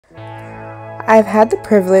I've had the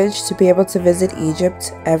privilege to be able to visit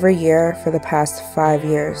Egypt every year for the past 5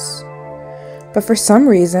 years. But for some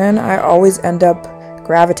reason, I always end up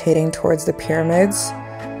gravitating towards the pyramids,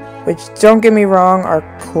 which, don't get me wrong, are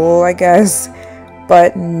cool, I guess,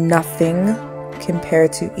 but nothing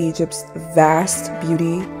compared to Egypt's vast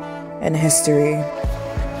beauty and history.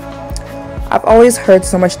 I've always heard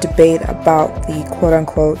so much debate about the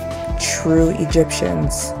quote-unquote true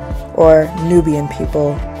Egyptians, or Nubian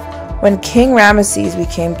people. When King Ramesses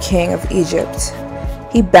became king of Egypt,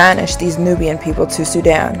 he banished these Nubian people to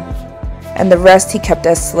Sudan, and the rest he kept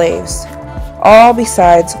as slaves, all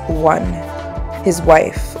besides one, his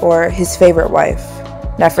wife, or his favorite wife,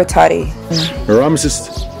 Nefertari.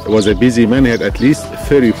 Ramesses was a busy man. He had at least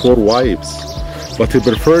 34 wives, but he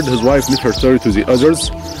preferred his wife Nefertari to the others.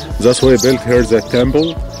 That's why he built her that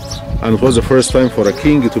temple, and it was the first time for a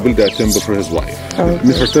king to build that temple for his wife. Okay.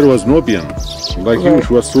 Nefertari was Nubian, like you.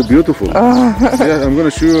 She was so beautiful. Yeah, I'm going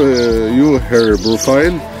to show you her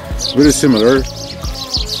profile, very similar.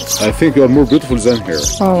 I think you are more beautiful than her.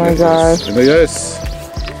 Oh my God. Yes.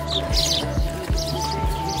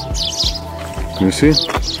 Can you see?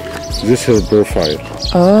 This is her profile.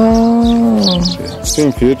 Oh.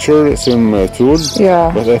 Same feature, same tool.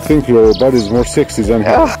 Yeah. But I think your body is more sexy than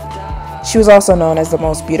her. She was also known as the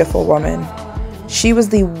most beautiful woman. She was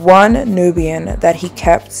the one Nubian that he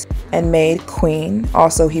kept and made queen.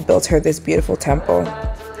 Also, he built her this beautiful temple,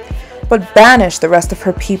 but banished the rest of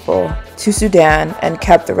her people to Sudan and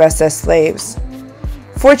kept the rest as slaves.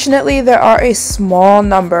 Fortunately, there are a small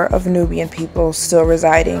number of Nubian people still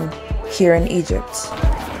residing here in Egypt.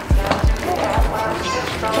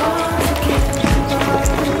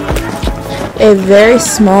 A very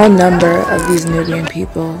small number of these Nubian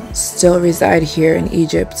people still reside here in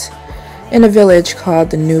Egypt, in a village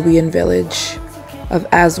called the Nubian village of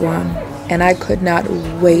Aswan, and I could not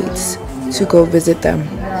wait to go visit them.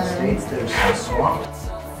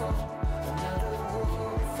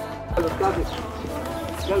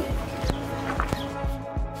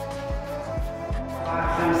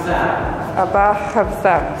 أربعة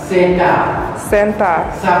خمسة ستة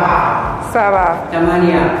سبعة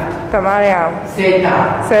ثمانية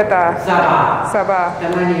ستة.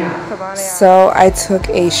 So I took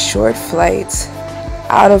a short flight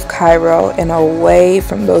out of Cairo and away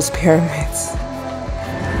from those pyramids.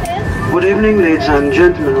 Good evening, ladies and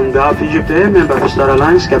gentlemen. On behalf of Egypt Air, member of Star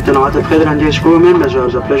Alliance, Captain Atif Khader and his crew members, it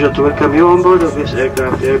was a pleasure to welcome you on board of this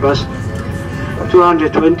aircraft Airbus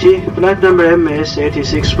 220, flight number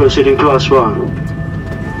MS-86, proceeding to Aswan.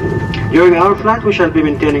 During our flight, we shall be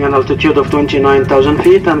maintaining an altitude of 29,000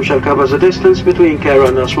 feet and we shall cover the distance between Cairo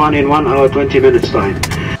and Aswan in 1 hour 20 minutes time.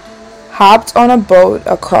 Hopped on a boat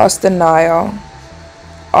across the Nile,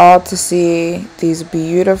 all to see these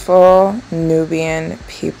beautiful Nubian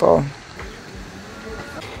people.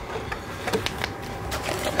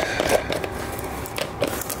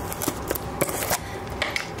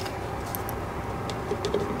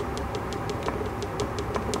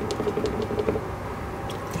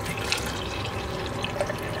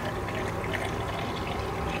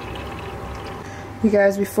 You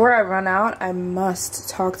guys, before I run out, I must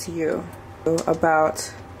talk to you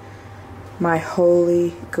about my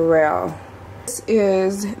holy grail. This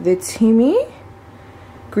is the Timi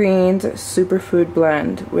Greens Superfood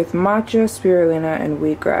Blend with matcha, spirulina, and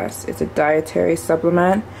wheatgrass. It's a dietary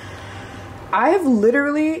supplement. I have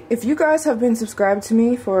literally, if you guys have been subscribed to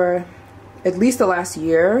me for at least the last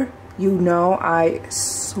year, you know I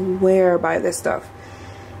swear by this stuff.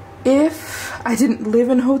 If I didn't live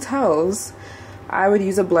in hotels, I would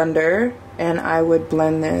use a blender and I would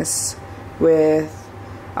blend this with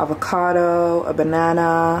avocado, a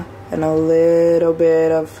banana, and a little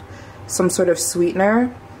bit of some sort of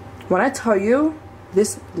sweetener. When I tell you,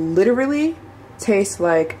 this literally tastes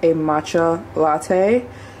like a matcha latte.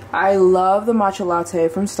 I love the matcha latte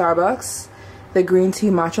from Starbucks, the green tea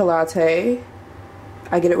matcha latte.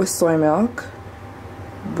 I get it with soy milk.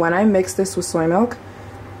 When I mix this with soy milk,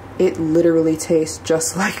 it literally tastes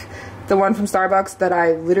just like the one from Starbucks that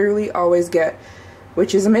I literally always get,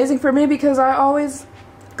 which is amazing for me because I always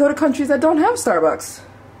go to countries that don't have Starbucks.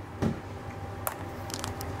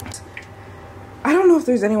 I don't know if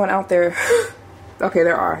there's anyone out there. Okay,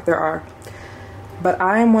 there are. But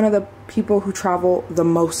I am one of the people who travel the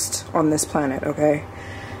most on this planet, okay?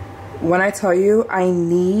 When I tell you I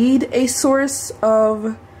need a source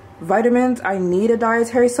of vitamins, I need a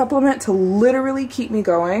dietary supplement to literally keep me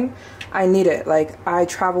going, I need it. Like, I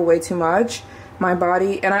travel way too much. My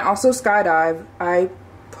body, and I also skydive. I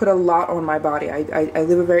put a lot on my body. I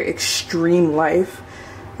live a very extreme life.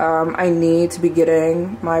 I need to be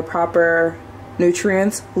getting my proper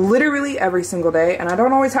nutrients literally every single day, and I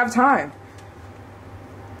don't always have time.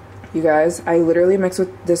 You guys, I literally mix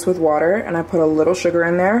this with water, and I put a little sugar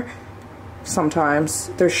in there. Sometimes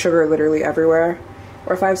there's sugar literally everywhere,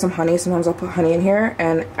 or if I have some honey, sometimes I'll put honey in here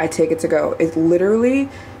and I take it to go. It literally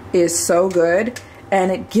is so good,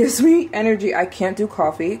 and it gives me energy. I can't do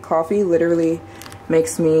coffee. Coffee literally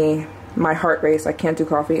makes my heart race. I can't do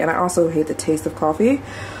coffee, and I also hate the taste of coffee.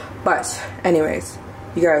 But anyways,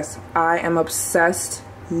 you guys, I am obsessed.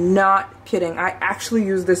 Not kidding. I actually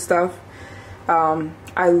use this stuff.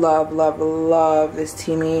 I love, love, love this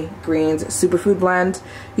Teamy Greens Superfood Blend.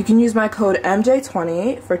 You can use my code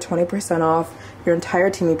MJ20 for 20% off your entire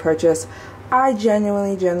Teamy purchase. I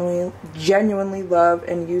genuinely love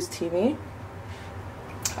and use Teamy.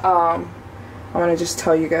 I want to just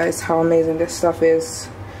tell you guys how amazing this stuff is.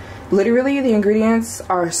 Literally, the ingredients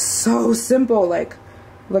are so simple. Like,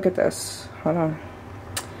 look at this. Hold on.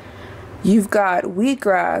 You've got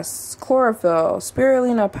wheatgrass, chlorophyll,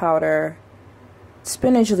 spirulina powder,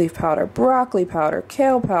 spinach leaf powder, broccoli powder,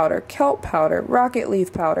 kale powder, kelp powder, rocket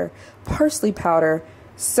leaf powder, parsley powder,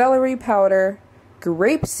 celery powder,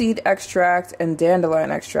 grapeseed extract, and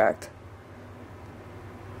dandelion extract.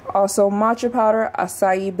 Also matcha powder,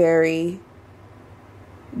 acai berry,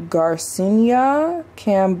 Garcinia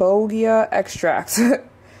cambogia extract.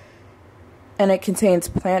 And it contains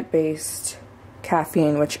plant-based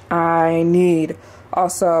caffeine, which I need.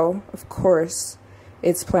 Also, of course,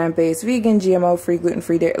 it's plant-based, vegan, GMO-free,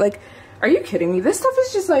 gluten-free, dairy. Like, are you kidding me? This stuff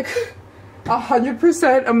is just like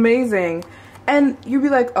 100% amazing. And you'd be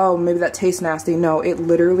like, oh, maybe that tastes nasty. No, it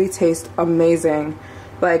literally tastes amazing.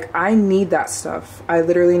 Like, I need that stuff. I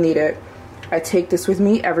literally need it. I take this with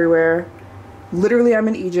me everywhere. Literally, I'm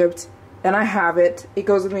in Egypt and I have it. It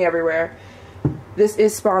goes with me everywhere. This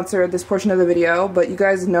is sponsored, this portion of the video, but you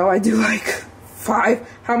guys know I do like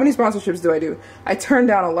 5. How many sponsorships do I do? I turn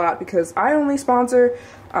down a lot because I only sponsor,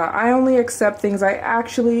 I only accept things I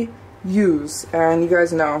actually use. And you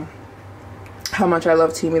guys know how much I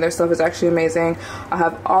love Teamy. Their stuff is actually amazing. I'll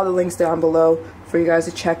have all the links down below for you guys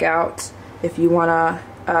to check out if you want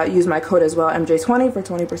to use my code as well, MJ20, for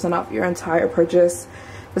 20% off your entire purchase.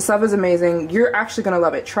 The stuff is amazing. You're actually going to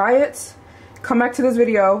love it. Try it. Come back to this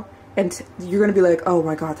video and you're going to be like, oh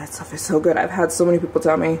my god, that stuff is so good. I've had so many people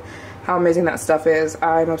tell me how amazing that stuff is.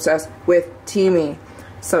 I'm obsessed with Teamy.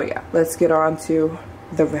 So yeah, let's get on to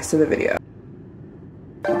the rest of the video.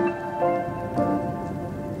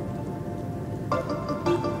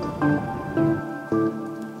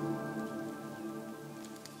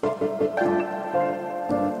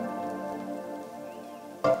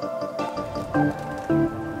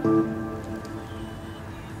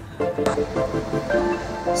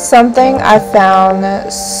 Something I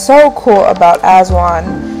found so cool about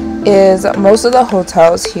Aswan is most of the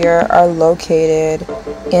hotels here are located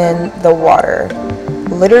in the water.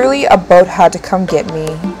 Literally, a boat had to come get me,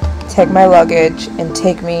 take my luggage, and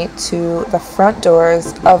take me to the front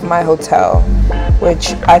doors of my hotel,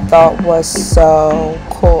 which I thought was so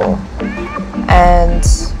cool. And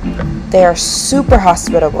they are super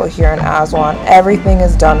hospitable here in Aswan. Everything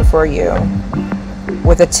is done for you,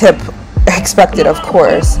 with a tip expected, of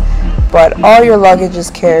course, but all your luggage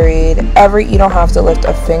is carried. You don't have to lift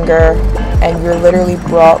a finger, and you're literally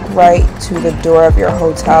brought right to the door of your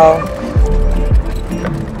hotel.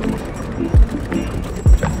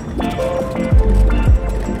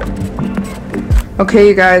 Okay,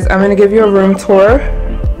 you guys, I'm gonna give you a room tour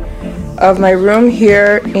of my room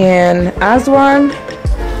here in Aswan.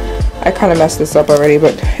 I kind of messed this up already,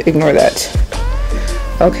 but ignore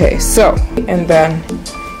that. Okay, so, and then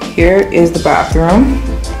here is the bathroom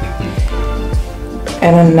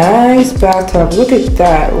and a nice bathtub. Look at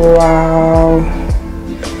that. Wow,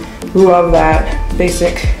 love that.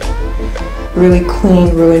 Basic, really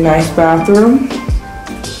clean, really nice bathroom.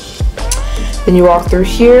 Then you walk through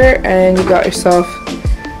here and you got yourself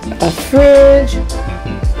a fridge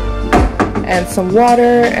and some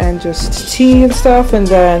water and just tea and stuff, and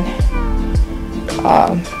then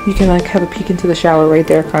you can like have a peek into the shower right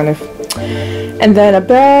there, kind of. And then a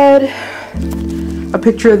bed, a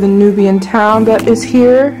picture of the Nubian town that is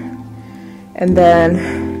here, and then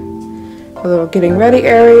a little getting ready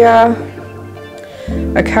area,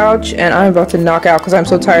 a couch, and I'm about to knock out because I'm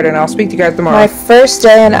so tired, and I'll speak to you guys tomorrow. My first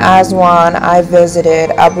day in Aswan, I visited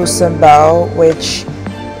Abu Simbel, which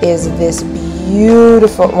is this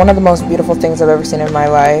beautiful, one of the most beautiful things I've ever seen in my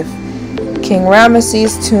life. King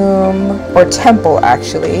Ramesses' tomb, or temple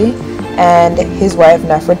actually, and his wife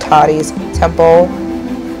Nefertiti's temple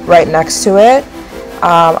right next to it.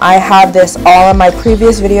 I have this all in my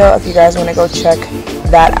previous video. If you guys want to go check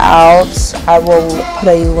that out, I will put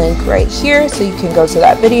a link right here so you can go to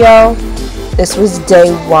that video. This was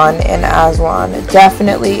day 1 in Aswan.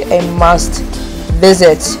 Definitely a must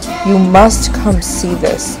visit. You must come see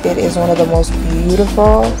this. It is one of the most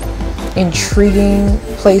beautiful, intriguing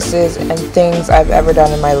places and things I've ever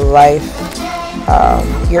done in my life.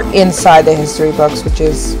 You're inside the history books, which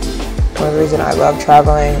is one of the reasons I love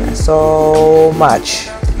traveling so much.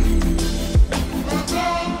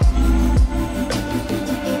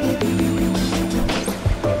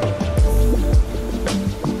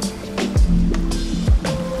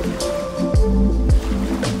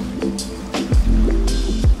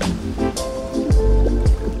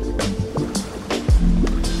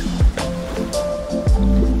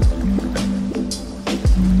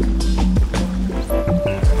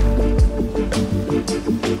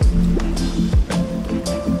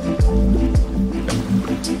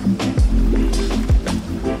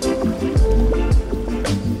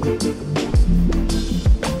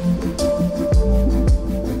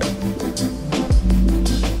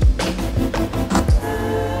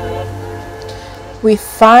 We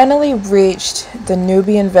finally reached the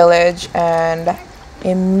Nubian village, and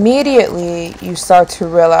immediately you start to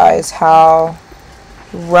realize how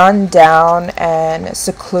run down and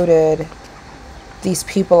secluded these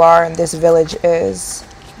people are and this village is.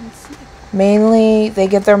 Mainly they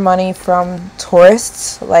get their money from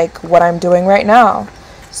tourists, like what I'm doing right now.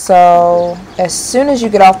 So as soon as you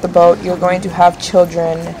get off the boat, you're going to have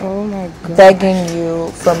children begging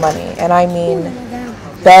you for money, and I mean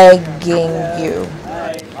begging you.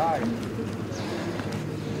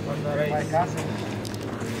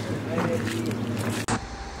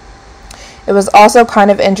 It was also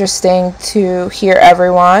kind of interesting to hear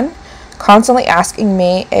everyone constantly asking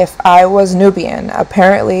me if I was Nubian.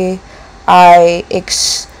 Apparently, I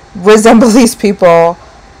resemble these people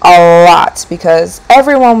a lot because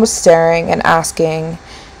everyone was staring and asking,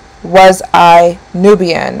 was I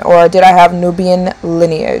Nubian or did I have Nubian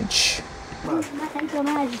lineage?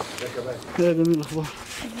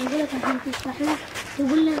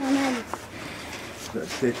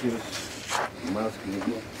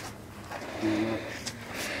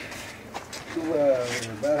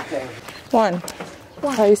 One.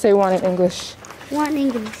 How do you say one in English? One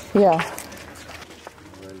English. Yeah.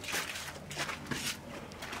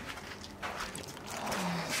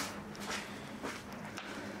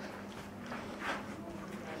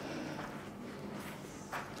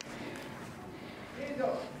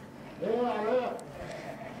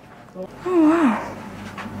 Oh wow.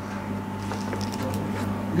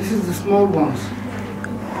 This is the small ones.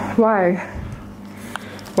 Why?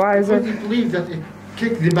 Why is Because it? they believe that it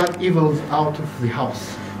kicks the bad evils out of the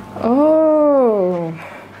house. Oh.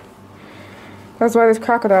 That's why there's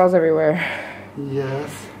crocodiles everywhere. Yes.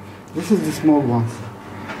 This is the small ones.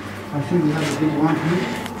 I think we have a big one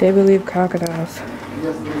here. They believe crocodiles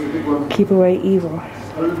Yes, there's a big one. keep away evil.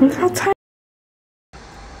 Look how tiny.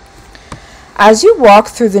 As you walk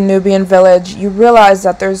through the Nubian village, you realize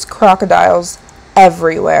that there's crocodiles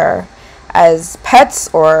everywhere as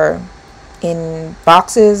pets or in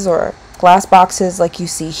boxes or glass boxes like you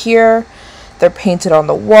see here. They're painted on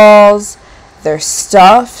the walls, they're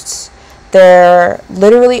stuffed, they're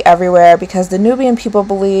literally everywhere because the Nubian people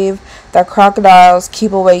believe that crocodiles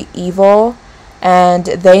keep away evil, and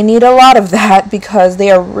they need a lot of that because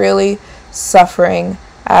they are really suffering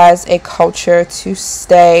as a culture to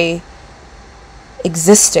stay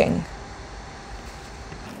existing.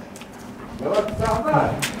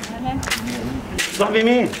 صاحبي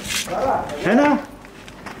مين؟ هنا؟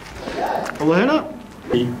 والله هنا؟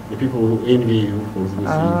 The people who envy you for this.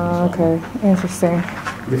 Okay, interesting.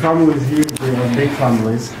 The families here, they are big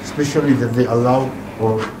families, especially that they allow,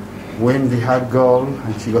 or when they had girl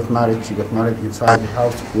and she got married inside the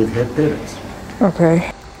house with her parents.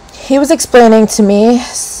 Okay. He was explaining to me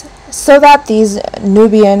so that these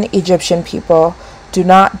Nubian Egyptian people do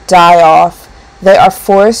not die off, they are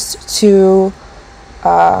forced to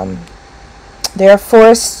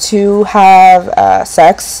have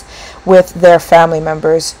sex with their family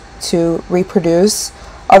members to reproduce.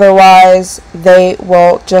 Otherwise, they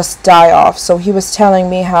will just die off. So he was telling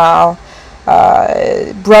me how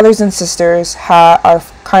brothers and sisters are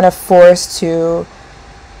kind of forced to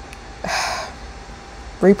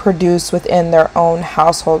reproduce within their own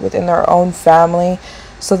household, within their own family,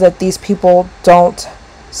 so that these people don't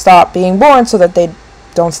stop being born, so that they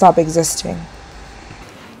don't stop existing.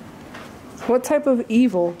 What type of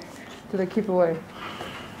evil do they keep away?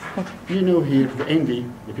 You know here, the envy,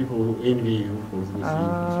 the people who envy you for this.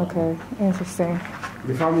 Okay, interesting.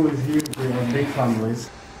 The families here, We are big families.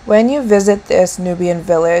 When you visit this Nubian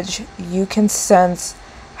village, you can sense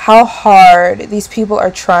how hard these people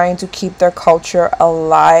are trying to keep their culture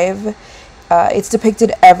alive. It's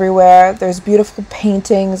depicted everywhere. There's beautiful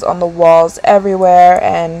paintings on the walls everywhere,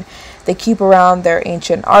 and they keep around their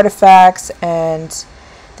ancient artifacts, and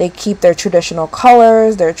they keep their traditional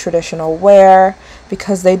colors, their traditional wear,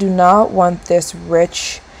 because they do not want this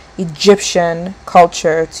rich Egyptian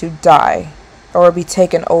culture to die or be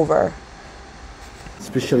taken over.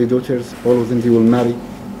 Especially daughters, all of them, they will marry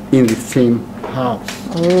in the same house.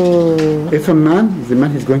 Ooh. If a man, the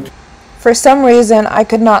man is going to... For some reason, I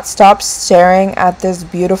could not stop staring at this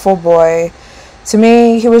beautiful boy. To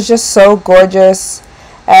me, he was just so gorgeous,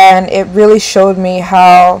 and it really showed me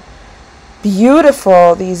how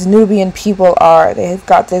beautiful these Nubian people are. They've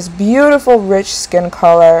got this beautiful rich skin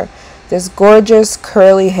color, this gorgeous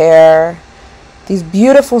curly hair, these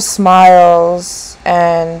beautiful smiles,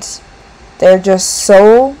 and they're just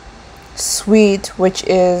so sweet, which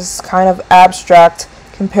is kind of abstract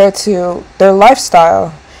compared to their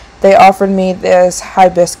lifestyle. They offered me this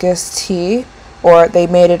hibiscus tea, or they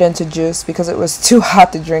made it into juice because it was too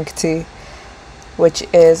hot to drink tea, which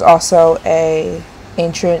is also a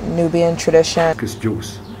ancient Nubian tradition. Hibiscus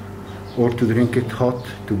juice, or to drink it hot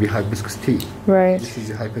to be hibiscus tea. Right. This is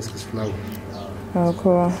the hibiscus flower. Oh,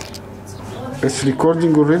 cool. It's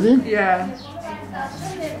recording already? Yeah.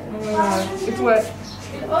 It's wet.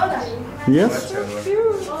 Yes?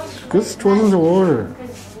 Because it wasn't the water.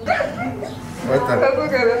 That's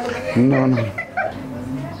okay, that's okay. No, no.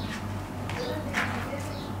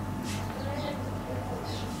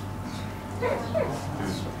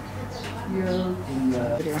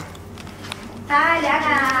 تعالي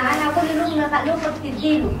انا اقول لامك خلوك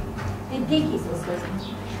تديله تديكي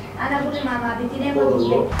انا اقول لماما بتنام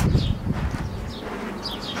بالليل.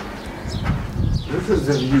 This is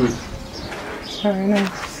the view. Very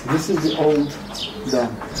nice. This is the old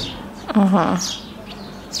dam. Uh-huh.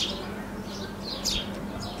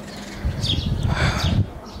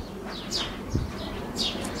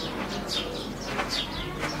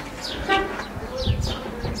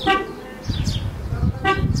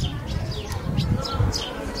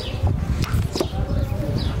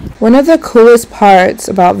 One of the coolest parts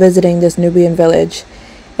about visiting this Nubian village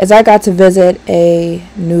is I got to visit a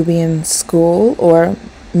Nubian school, or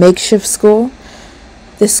makeshift school.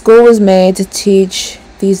 This school was made to teach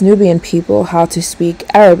these Nubian people how to speak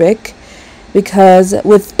Arabic, because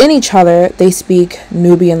within each other they speak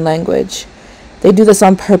Nubian language. They do this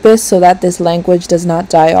on purpose so that this language does not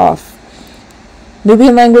die off.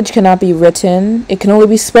 Nubian language cannot be written, it can only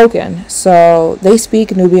be spoken, so they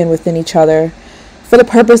speak Nubian within each other for the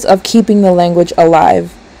purpose of keeping the language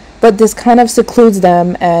alive. But this kind of secludes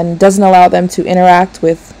them and doesn't allow them to interact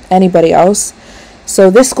with anybody else.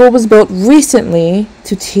 So this school was built recently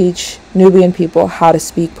to teach Nubian people how to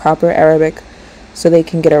speak proper Arabic so they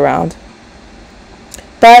can get around.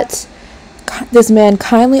 But this man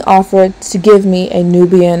kindly offered to give me a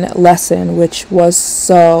Nubian lesson, which was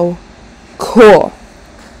so cool.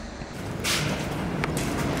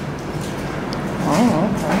 Oh,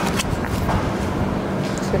 okay.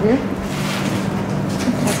 Sit here.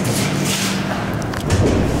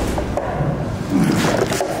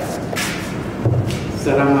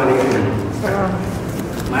 Assalamu alaikum.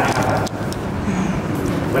 Marhaba.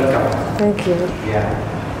 Welcome. Thank you. Yeah.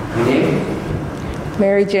 Your name?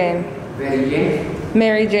 Maryjane. Maryjane?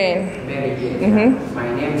 Maryjane. Maryjane. Mm-hmm. My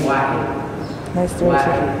name Wahid. Nice to meet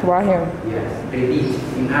you. Wahim. Yes. Predit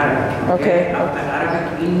in Arabic. Okay. After Arabic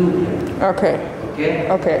in Nubian. Okay. Okay?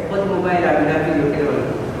 Okay. خذ موبايل عبد الله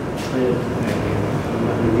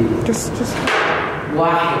Just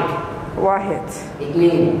واحد واحد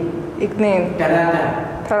اثنين اثنين ثلاثة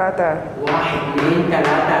ثلاثة واحد اثنين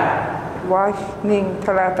ثلاثة واحد اثنين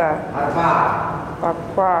ثلاثة أربعة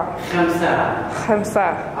أربعة خمسة خمسة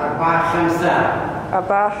أربعة خمسة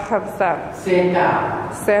أربعة خمسة ستة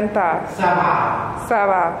ستة سبعة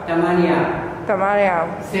سبعة ثمانية ثمانية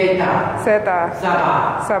ستة ستة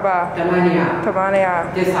سبعة سبعة ثمانية ثمانية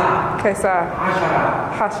تسعة تسعة عشرة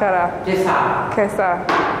عشرة تسعة تسعة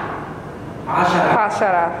عشرة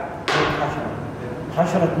عشرة.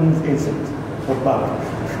 Hasharat means insect or bug.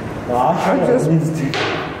 just- means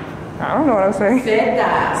I don't know what I'm saying.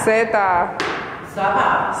 ستة ستة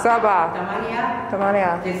سبعة سبعة ثمانية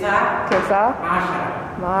ثمانية تسعة تسعة عشرة.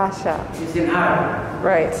 عشرة. It's in Arabic.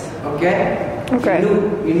 Right. Okay? Okay.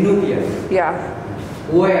 In Nubia. Yeah.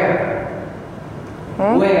 Where?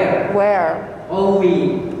 Hmm? Where?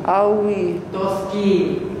 Owi. Awi.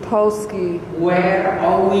 Toski. Toski. Where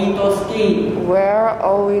Owi Toski. Where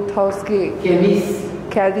are we Toski? Kemis.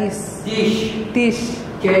 Kadis. Dish. Dish.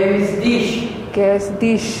 Kemis dish. Kes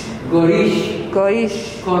dish. Gorish.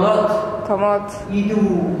 Goish. Kolot. Komot. Idu.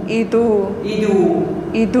 Idu. Idu.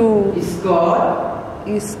 Idu. Iskor.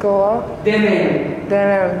 Isko. Demen.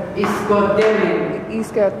 Denem. Iskor demen.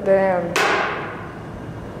 Iskat dem.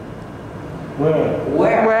 Where?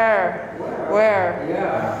 Where? Where? Where?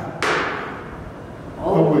 Yeah.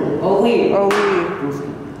 Owi. Owi. Owi. Tuski.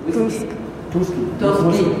 Tusk. Tuski.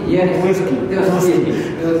 Toski. Yes. Whiskey. Toski.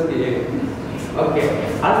 Toski. Okay.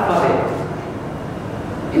 Alphabet.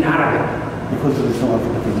 In Arabic. Because there is no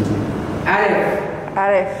alphabet in Egypt. Alif.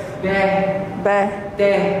 Alif. Be. Be.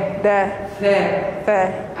 Te. De. Fe. Fe.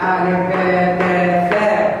 Alif. Be. Te. Fe.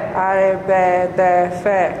 Alif. Be. De.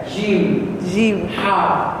 Fe. Jim. Jim. Ha.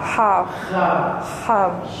 Ha. Ha. Ha.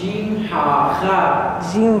 Jim. Ha. Ha.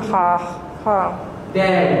 Jim. Ha. Ha.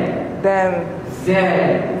 Del. Dem.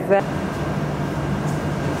 Zel. Them.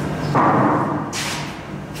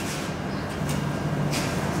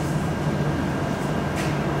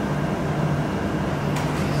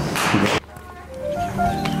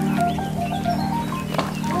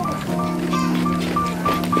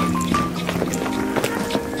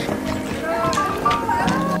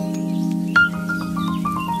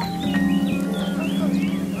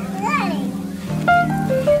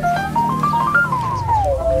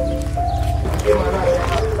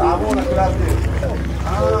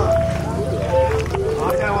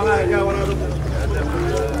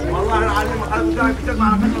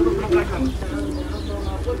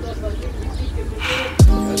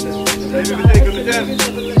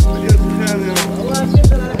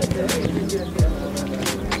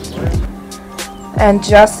 And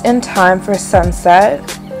just in time for sunset,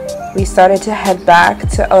 we started to head back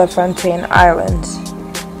to Elephantine Island.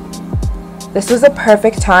 This was a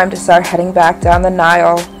perfect time to start heading back down the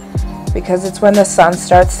Nile because it's when the sun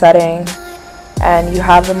starts setting and you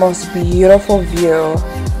have the most beautiful view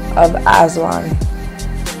of Aswan.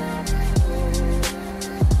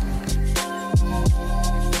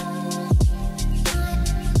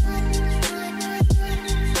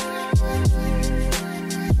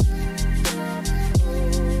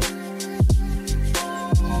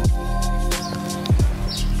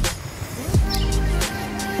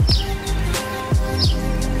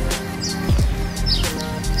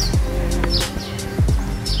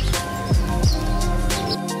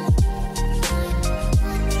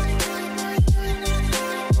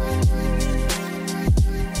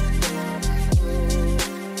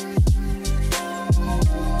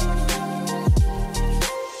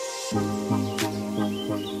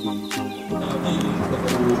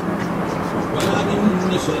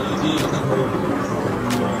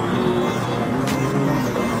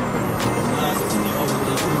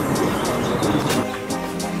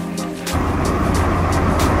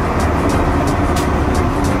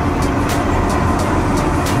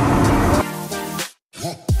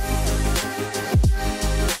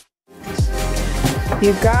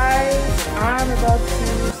 You guys, I'm about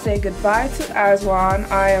to say goodbye to Aswan.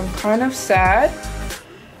 I am kind of sad,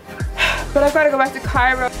 but I've got to go back to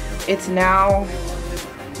Cairo. It's now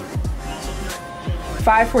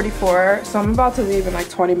 5:44, so I'm about to leave in like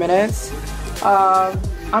 20 minutes.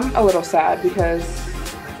 I'm a little sad because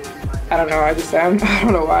I don't know, I just am. I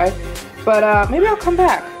don't know why, but maybe I'll come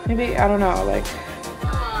back. Maybe, I don't know, like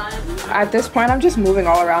at this point I'm just moving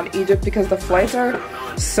all around Egypt because the flights are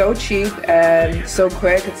so cheap and so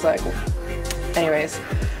quick. It's like, anyways,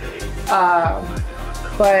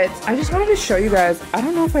 but I just wanted to show you guys, I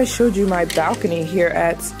don't know if I showed you my balcony here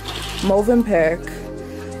at Movenpick,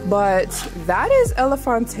 but that is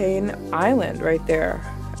Elephantine Island right there.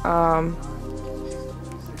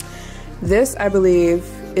 This, I believe,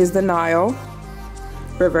 is the Nile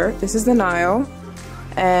River. This is the Nile,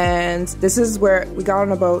 and this is where we got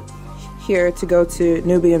on a boat here to go to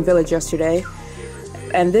Nubian Village yesterday.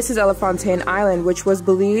 And this is Elephantine Island, which was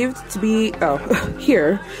believed to be, oh,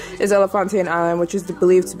 here is Elephantine Island, which is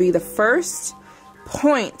believed to be the first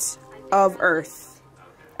point of Earth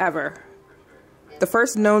ever. The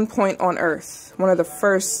first known point on Earth. One of the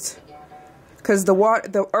first, because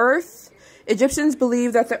the Earth, Egyptians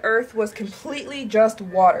believed that the Earth was completely just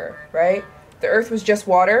water, right? The Earth was just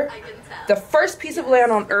water. The first piece of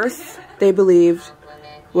land on Earth, they believed,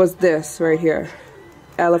 was this right here,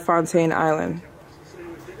 Elephantine Island.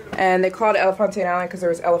 And they called it Elephantine Island because there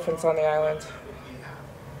was elephants on the island.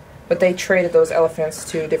 But they traded those elephants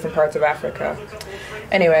to different parts of Africa.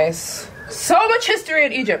 Anyways, so much history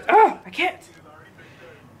in Egypt. Oh, I can't.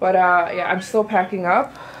 But yeah, I'm still packing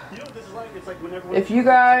up. If you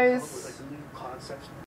guys